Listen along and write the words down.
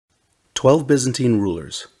12 Byzantine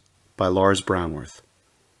Rulers by Lars Brownworth.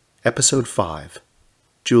 Episode 5.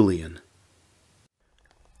 Julian.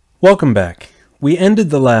 Welcome back. We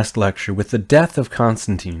ended the last lecture with the death of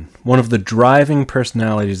Constantine, one of the driving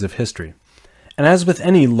personalities of history. And as with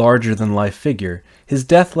any larger-than-life figure, his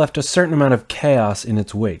death left a certain amount of chaos in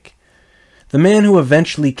its wake. The man who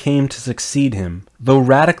eventually came to succeed him, though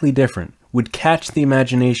radically different, would catch the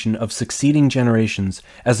imagination of succeeding generations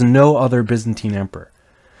as no other Byzantine emperor.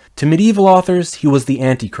 To medieval authors, he was the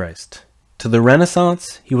Antichrist. To the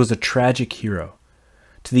Renaissance, he was a tragic hero.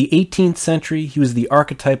 To the 18th century, he was the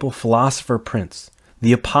archetypal philosopher prince,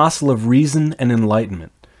 the apostle of reason and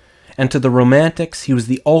enlightenment. And to the Romantics, he was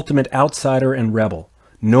the ultimate outsider and rebel,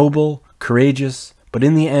 noble, courageous, but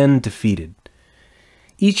in the end defeated.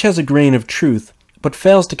 Each has a grain of truth, but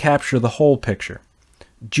fails to capture the whole picture.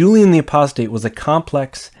 Julian the Apostate was a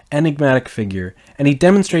complex, enigmatic figure, and he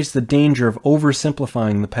demonstrates the danger of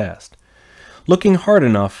oversimplifying the past. Looking hard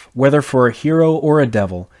enough, whether for a hero or a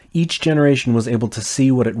devil, each generation was able to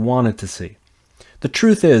see what it wanted to see. The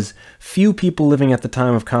truth is, few people living at the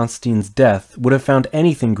time of Constantine's death would have found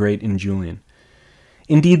anything great in Julian.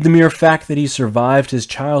 Indeed, the mere fact that he survived his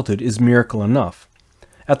childhood is miracle enough.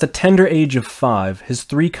 At the tender age of 5, his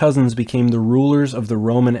 3 cousins became the rulers of the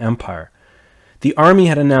Roman Empire. The army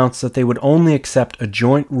had announced that they would only accept a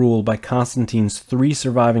joint rule by Constantine's 3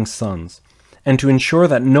 surviving sons, and to ensure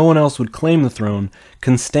that no one else would claim the throne,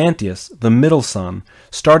 Constantius, the middle son,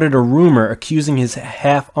 started a rumor accusing his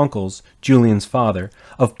half-uncles, Julian's father,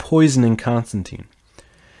 of poisoning Constantine.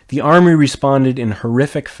 The army responded in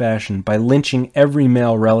horrific fashion by lynching every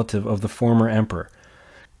male relative of the former emperor.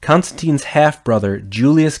 Constantine's half-brother,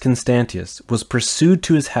 Julius Constantius, was pursued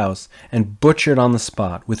to his house and butchered on the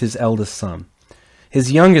spot with his eldest son.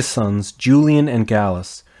 His youngest sons, Julian and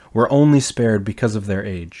Gallus, were only spared because of their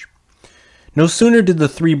age. No sooner did the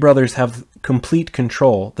 3 brothers have complete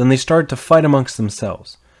control than they started to fight amongst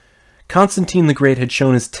themselves. Constantine the Great had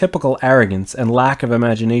shown his typical arrogance and lack of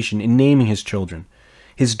imagination in naming his children.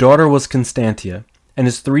 His daughter was Constantia, and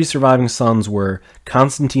his 3 surviving sons were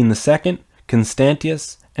Constantine II,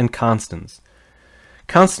 Constantius, and Constans.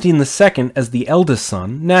 Constantine II, as the eldest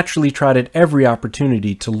son, naturally tried at every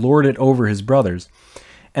opportunity to lord it over his brothers,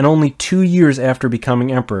 and only 2 years after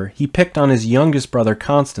becoming emperor, he picked on his youngest brother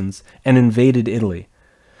Constans and invaded Italy.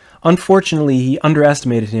 Unfortunately, he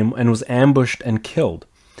underestimated him and was ambushed and killed.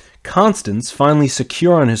 Constans, finally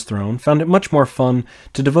secure on his throne, found it much more fun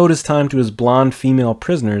to devote his time to his blonde female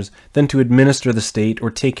prisoners than to administer the state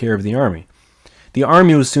or take care of the army. The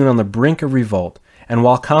army was soon on the brink of revolt, and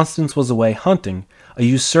while Constans was away hunting, a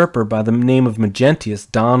usurper by the name of Magnentius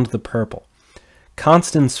donned the purple.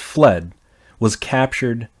 Constans fled, was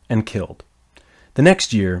captured, and killed. The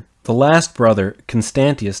next year, the last brother,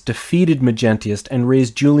 Constantius, defeated Magnentius and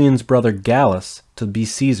raised Julian's brother Gallus to be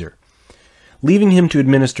Caesar. Leaving him to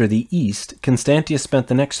administer the East, Constantius spent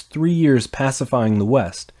the next 3 years pacifying the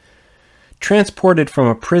West. Transported from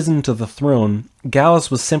a prison to the throne, Gallus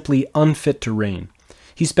was simply unfit to reign.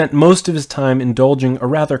 He spent most of his time indulging a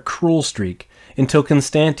rather cruel streak until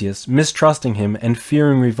Constantius, mistrusting him and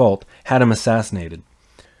fearing revolt, had him assassinated.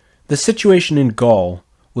 The situation in Gaul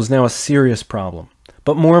was now a serious problem,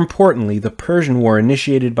 but more importantly, the Persian War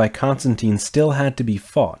initiated by Constantine still had to be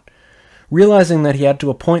fought. Realizing that he had to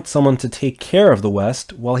appoint someone to take care of the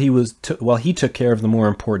West while he took care of the more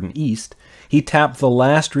important East, he tapped the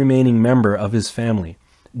last remaining member of his family,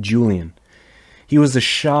 Julian. He was a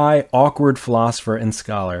shy, awkward philosopher and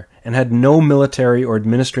scholar, and had no military or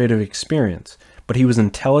administrative experience, but he was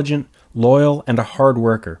intelligent, loyal, and a hard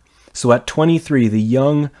worker. So at 23, the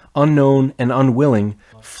young, unknown, and unwilling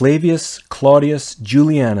Flavius Claudius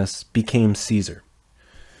Julianus became Caesar.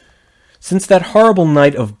 Since that horrible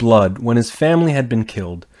night of blood when his family had been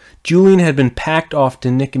killed, Julian had been packed off to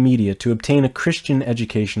Nicomedia to obtain a Christian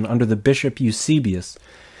education under the bishop Eusebius,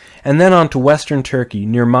 and then on to western Turkey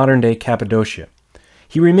near modern-day Cappadocia.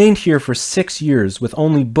 He remained here for 6 years with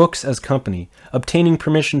only books as company, obtaining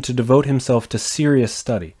permission to devote himself to serious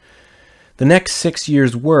study. The next 6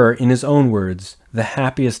 years were, in his own words, the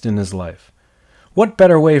happiest in his life. What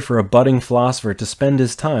better way for a budding philosopher to spend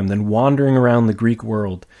his time than wandering around the Greek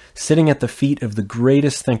world, sitting at the feet of the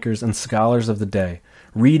greatest thinkers and scholars of the day,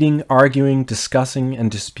 reading, arguing, discussing,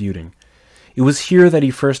 and disputing? It was here that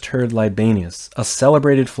he first heard Libanius, a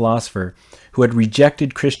celebrated philosopher who had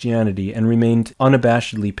rejected Christianity and remained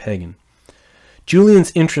unabashedly pagan.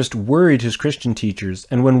 Julian's interest worried his Christian teachers,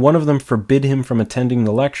 and when one of them forbid him from attending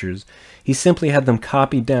the lectures, he simply had them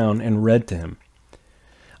copied down and read to him.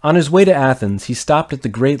 On his way to Athens, he stopped at the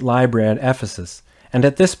great library at Ephesus and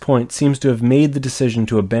at this point seems to have made the decision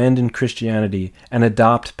to abandon Christianity and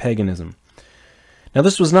adopt paganism. Now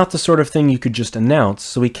this was not the sort of thing you could just announce,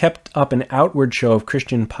 so he kept up an outward show of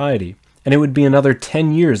Christian piety, and it would be another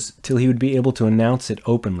 10 years till he would be able to announce it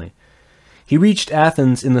openly. He reached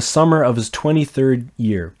Athens in the summer of his 23rd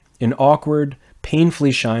year, an awkward,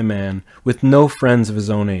 painfully shy man with no friends of his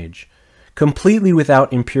own age, completely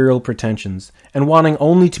without imperial pretensions, and wanting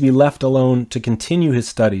only to be left alone to continue his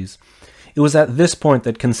studies. It was at this point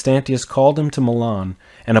that Constantius called him to Milan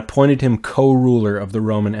and appointed him co-ruler of the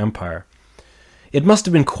Roman Empire. It must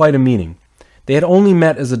have been quite a meeting. They had only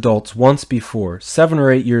met as adults once before, 7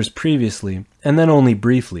 or 8 years previously, and then only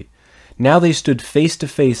briefly. Now they stood face to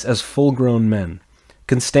face as full-grown men,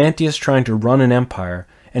 Constantius trying to run an empire,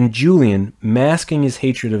 and Julian masking his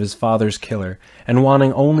hatred of his father's killer and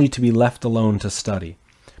wanting only to be left alone to study.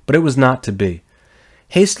 But it was not to be.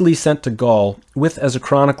 Hastily sent to Gaul, with, as a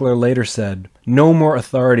chronicler later said, no more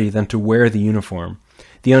authority than to wear the uniform,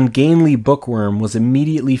 the ungainly bookworm was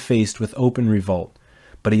immediately faced with open revolt.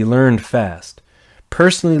 But he learned fast.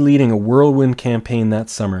 Personally leading a whirlwind campaign that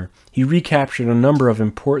summer, he recaptured a number of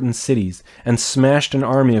important cities and smashed an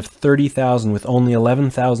army of 30,000 with only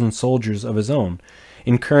 11,000 soldiers of his own,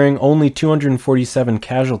 incurring only 247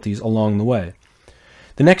 casualties along the way.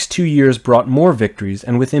 The next 2 years brought more victories,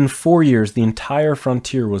 and within 4 years the entire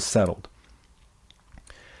frontier was settled.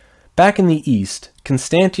 Back in the east,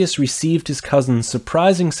 Constantius received his cousin's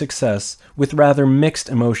surprising success with rather mixed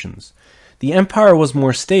emotions. The empire was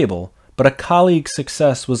more stable, but a colleague's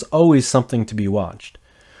success was always something to be watched.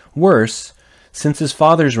 Worse, since his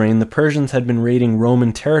father's reign, the Persians had been raiding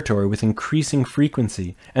Roman territory with increasing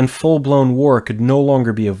frequency, and full-blown war could no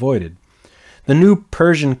longer be avoided. The new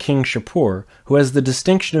Persian king Shapur, who has the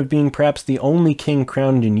distinction of being perhaps the only king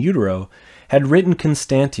crowned in utero, had written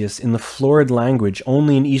Constantius in the florid language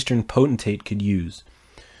only an Eastern potentate could use.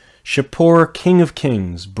 Shapur, king of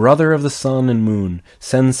kings, brother of the sun and moon,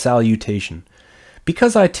 sends salutation.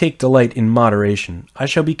 Because I take delight in moderation, I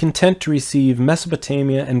shall be content to receive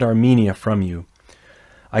Mesopotamia and Armenia from you.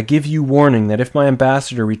 I give you warning that if my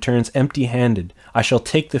ambassador returns empty-handed, I shall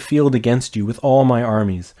take the field against you with all my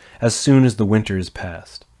armies, as soon as the winter is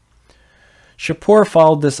past. Shapur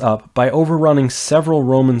followed this up by overrunning several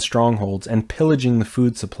Roman strongholds and pillaging the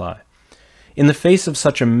food supply. In the face of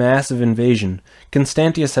such a massive invasion,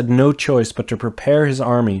 Constantius had no choice but to prepare his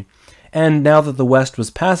army, and now that the West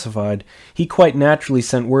was pacified, he quite naturally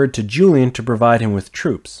sent word to Julian to provide him with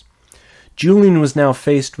troops. Julian was now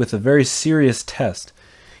faced with a very serious test.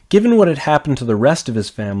 Given what had happened to the rest of his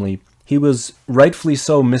family, he was rightfully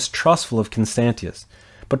so mistrustful of Constantius.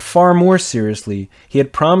 But far more seriously, he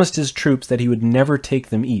had promised his troops that he would never take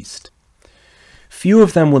them east. Few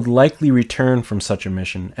of them would likely return from such a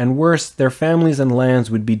mission, and worse, their families and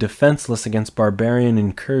lands would be defenseless against barbarian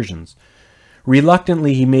incursions.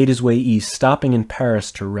 Reluctantly, he made his way east, stopping in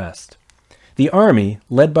Paris to rest. The army,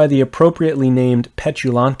 led by the appropriately named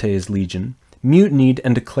Petulantes Legion, mutinied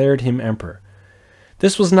and declared him emperor.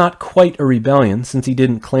 This was not quite a rebellion, since he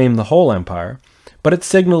didn't claim the whole empire, but it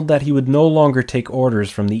signaled that he would no longer take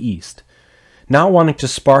orders from the east. Not wanting to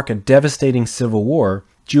spark a devastating civil war,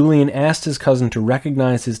 Julian asked his cousin to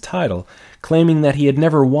recognize his title, claiming that he had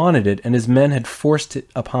never wanted it and his men had forced it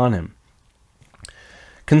upon him.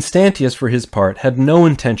 Constantius, for his part, had no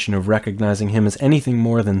intention of recognizing him as anything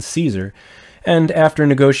more than Caesar, and after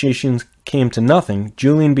negotiations came to nothing,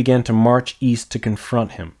 Julian began to march east to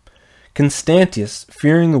confront him. Constantius,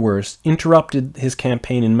 fearing the worst, interrupted his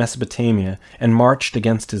campaign in Mesopotamia and marched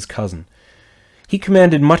against his cousin. He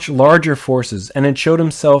commanded much larger forces and had showed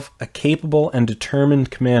himself a capable and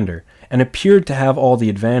determined commander, and appeared to have all the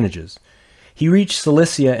advantages. He reached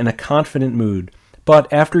Cilicia in a confident mood,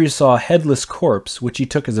 but after he saw a headless corpse, which he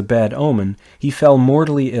took as a bad omen, he fell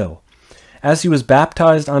mortally ill. As he was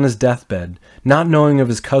baptized on his deathbed, not knowing of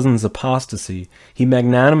his cousin's apostasy, he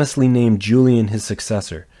magnanimously named Julian his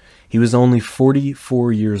successor. He was only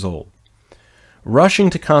 44 years old. Rushing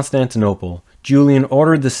to Constantinople, Julian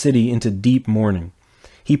ordered the city into deep mourning.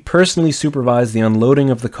 He personally supervised the unloading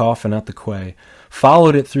of the coffin at the quay,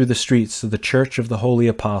 followed it through the streets to the Church of the Holy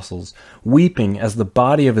Apostles, weeping as the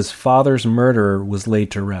body of his father's murderer was laid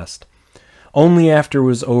to rest. Only after it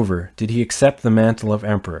was over did he accept the mantle of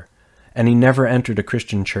emperor, and he never entered a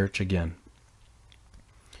Christian church again.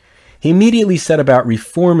 He immediately set about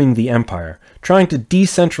reforming the empire, trying to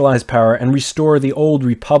decentralize power and restore the old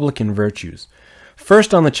republican virtues.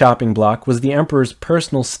 First on the chopping block was the emperor's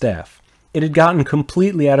personal staff. It had gotten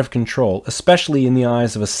completely out of control, especially in the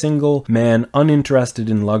eyes of a single man uninterested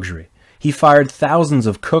in luxury. He fired thousands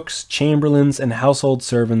of cooks, chamberlains, and household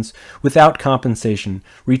servants without compensation,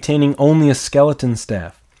 retaining only a skeleton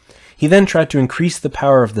staff. He then tried to increase the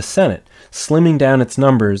power of the Senate, slimming down its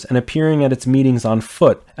numbers and appearing at its meetings on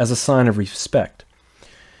foot as a sign of respect.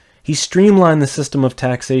 He streamlined the system of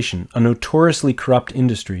taxation, a notoriously corrupt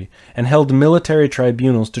industry, and held military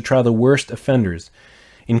tribunals to try the worst offenders,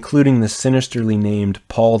 including the sinisterly named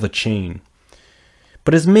Paul the Chain.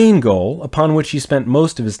 But his main goal, upon which he spent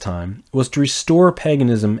most of his time, was to restore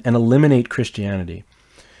paganism and eliminate Christianity.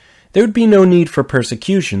 There would be no need for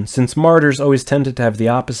persecution, since martyrs always tended to have the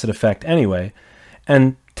opposite effect anyway,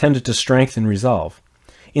 and tended to strengthen resolve.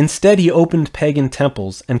 Instead, he opened pagan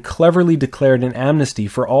temples and cleverly declared an amnesty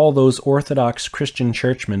for all those Orthodox Christian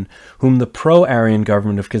churchmen whom the pro-Arian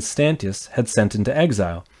government of Constantius had sent into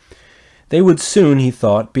exile. They would soon, he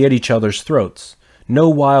thought, be at each other's throats. No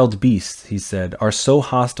wild beasts, he said, are so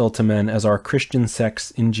hostile to men as are Christian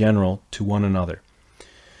sects in general to one another.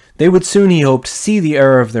 They would soon, he hoped, see the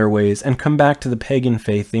error of their ways and come back to the pagan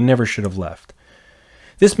faith they never should have left.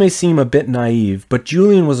 This may seem a bit naive, but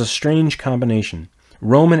Julian was a strange combination: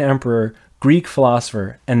 Roman emperor, Greek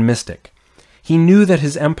philosopher, and mystic. He knew that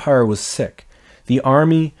his empire was sick. The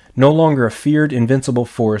army, no longer a feared invincible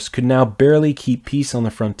force, could now barely keep peace on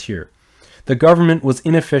the frontier. The government was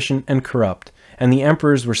inefficient and corrupt, and the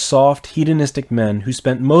emperors were soft, hedonistic men who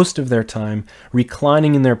spent most of their time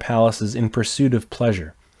reclining in their palaces in pursuit of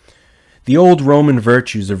pleasure. The old Roman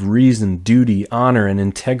virtues of reason, duty, honor, and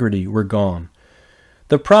integrity were gone.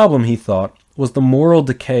 The problem, he thought, was the moral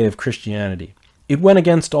decay of Christianity. It went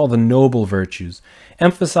against all the noble virtues,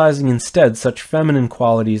 emphasizing instead such feminine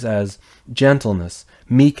qualities as gentleness,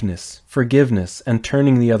 meekness, forgiveness, and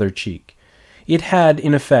turning the other cheek. It had,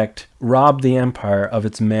 in effect, robbed the empire of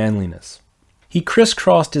its manliness. He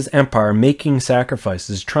crisscrossed his empire, making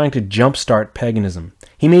sacrifices, trying to jumpstart paganism.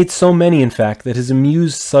 He made so many, in fact, that his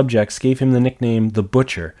amused subjects gave him the nickname the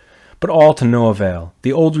Butcher, but all to no avail.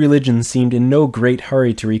 The old religion seemed in no great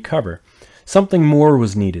hurry to recover. Something more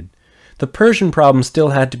was needed. The Persian problem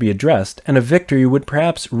still had to be addressed, and a victory would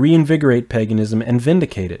perhaps reinvigorate paganism and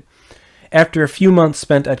vindicate it. After a few months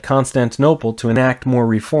spent at Constantinople to enact more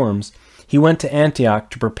reforms, he went to Antioch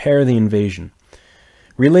to prepare the invasion.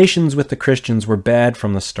 Relations with the Christians were bad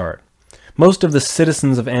from the start. Most of the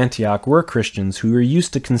citizens of Antioch were Christians who were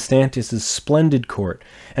used to Constantius's splendid court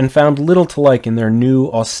and found little to like in their new,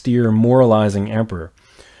 austere, moralizing emperor.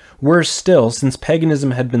 Worse still, since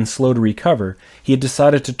paganism had been slow to recover, he had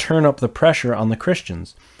decided to turn up the pressure on the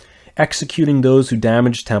Christians, executing those who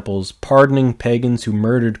damaged temples, pardoning pagans who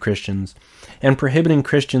murdered Christians, and prohibiting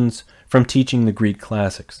Christians from teaching the Greek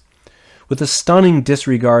classics. With a stunning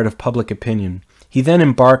disregard of public opinion, he then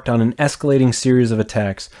embarked on an escalating series of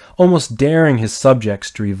attacks, almost daring his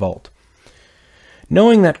subjects to revolt.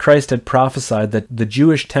 Knowing that Christ had prophesied that the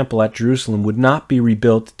Jewish temple at Jerusalem would not be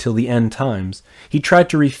rebuilt till the end times, he tried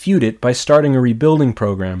to refute it by starting a rebuilding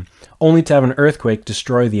program, only to have an earthquake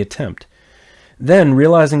destroy the attempt. Then,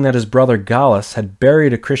 realizing that his brother Gallus had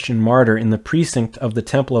buried a Christian martyr in the precinct of the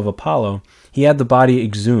Temple of Apollo, he had the body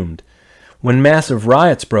exhumed. When massive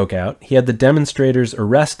riots broke out, he had the demonstrators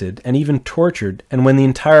arrested and even tortured, and when the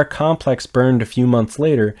entire complex burned a few months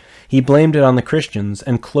later, he blamed it on the Christians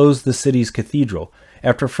and closed the city's cathedral,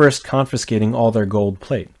 after first confiscating all their gold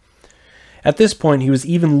plate. At this point, he was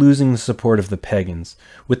even losing the support of the pagans,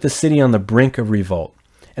 with the city on the brink of revolt,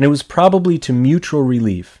 and it was probably to mutual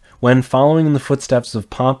relief when, following in the footsteps of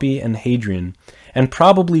Pompey and Hadrian, and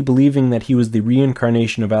probably believing that he was the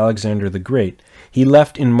reincarnation of Alexander the Great, he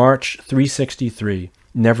left in March 363,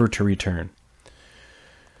 never to return.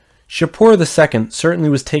 Shapur II certainly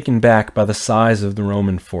was taken back by the size of the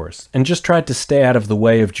Roman force, and just tried to stay out of the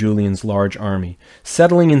way of Julian's large army,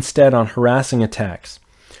 settling instead on harassing attacks.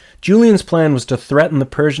 Julian's plan was to threaten the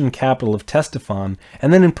Persian capital of Ctesiphon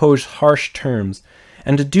and then impose harsh terms,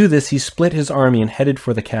 and to do this he split his army and headed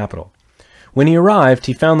for the capital. When he arrived,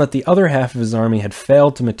 he found that the other half of his army had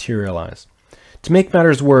failed to materialize. To make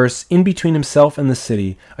matters worse, in between himself and the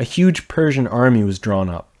city, a huge Persian army was drawn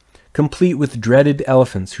up, complete with dreaded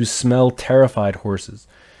elephants whose smell terrified horses.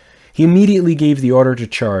 He immediately gave the order to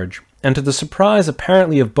charge, and to the surprise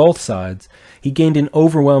apparently of both sides, he gained an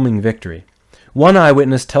overwhelming victory. One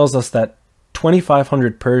eyewitness tells us that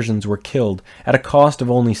 2,500 Persians were killed at a cost of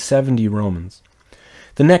only 70 Romans.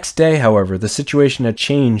 The next day, however, the situation had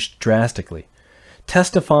changed drastically.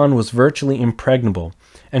 Ctesiphon was virtually impregnable,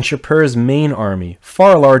 and Shapur's main army,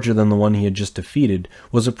 far larger than the one he had just defeated,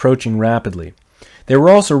 was approaching rapidly. They were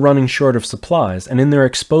also running short of supplies, and in their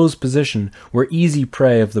exposed position were easy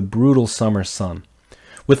prey of the brutal summer sun.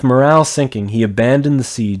 With morale sinking, he abandoned the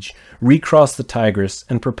siege, recrossed the Tigris,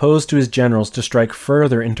 and proposed to his generals to strike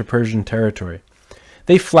further into Persian territory.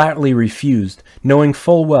 They flatly refused, knowing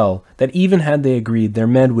full well that even had they agreed, their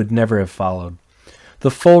men would never have followed.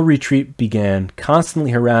 The full retreat began,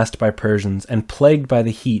 constantly harassed by Persians and plagued by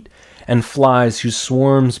the heat and flies whose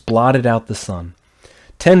swarms blotted out the sun.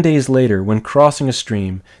 10 days later, when crossing a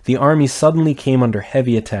stream, the army suddenly came under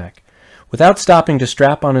heavy attack. Without stopping to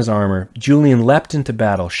strap on his armor, Julian leapt into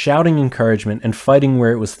battle, shouting encouragement and fighting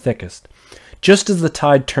where it was thickest. Just as the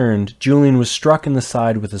tide turned, Julian was struck in the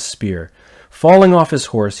side with a spear. Falling off his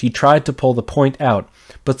horse, he tried to pull the point out,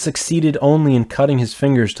 but succeeded only in cutting his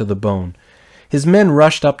fingers to the bone. His men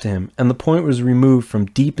rushed up to him, and the point was removed from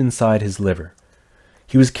deep inside his liver.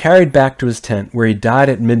 He was carried back to his tent, where he died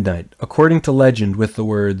at midnight, according to legend, with the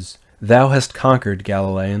words, "Thou hast conquered,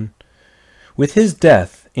 Galilean." With his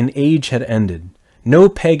death, an age had ended. No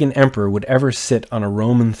pagan emperor would ever sit on a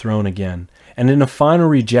Roman throne again, and in a final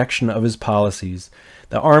rejection of his policies,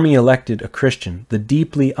 the army elected a Christian, the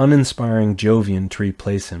deeply uninspiring Jovian, to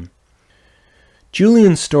replace him.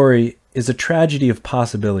 Julian's story is a tragedy of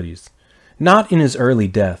possibilities, not in his early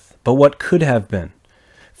death, but what could have been.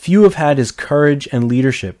 Few have had his courage and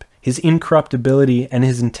leadership, his incorruptibility and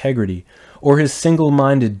his integrity, or his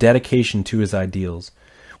single-minded dedication to his ideals.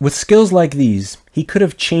 With skills like these, he could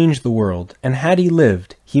have changed the world, and had he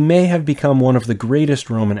lived, he may have become one of the greatest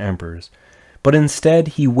Roman emperors. But instead,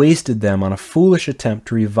 he wasted them on a foolish attempt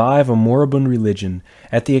to revive a moribund religion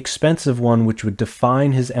at the expense of one which would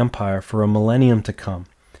define his empire for a millennium to come.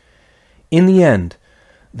 In the end,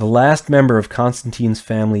 the last member of Constantine's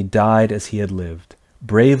family died as he had lived,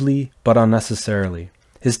 bravely but unnecessarily,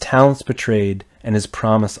 his talents betrayed and his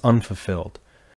promise unfulfilled.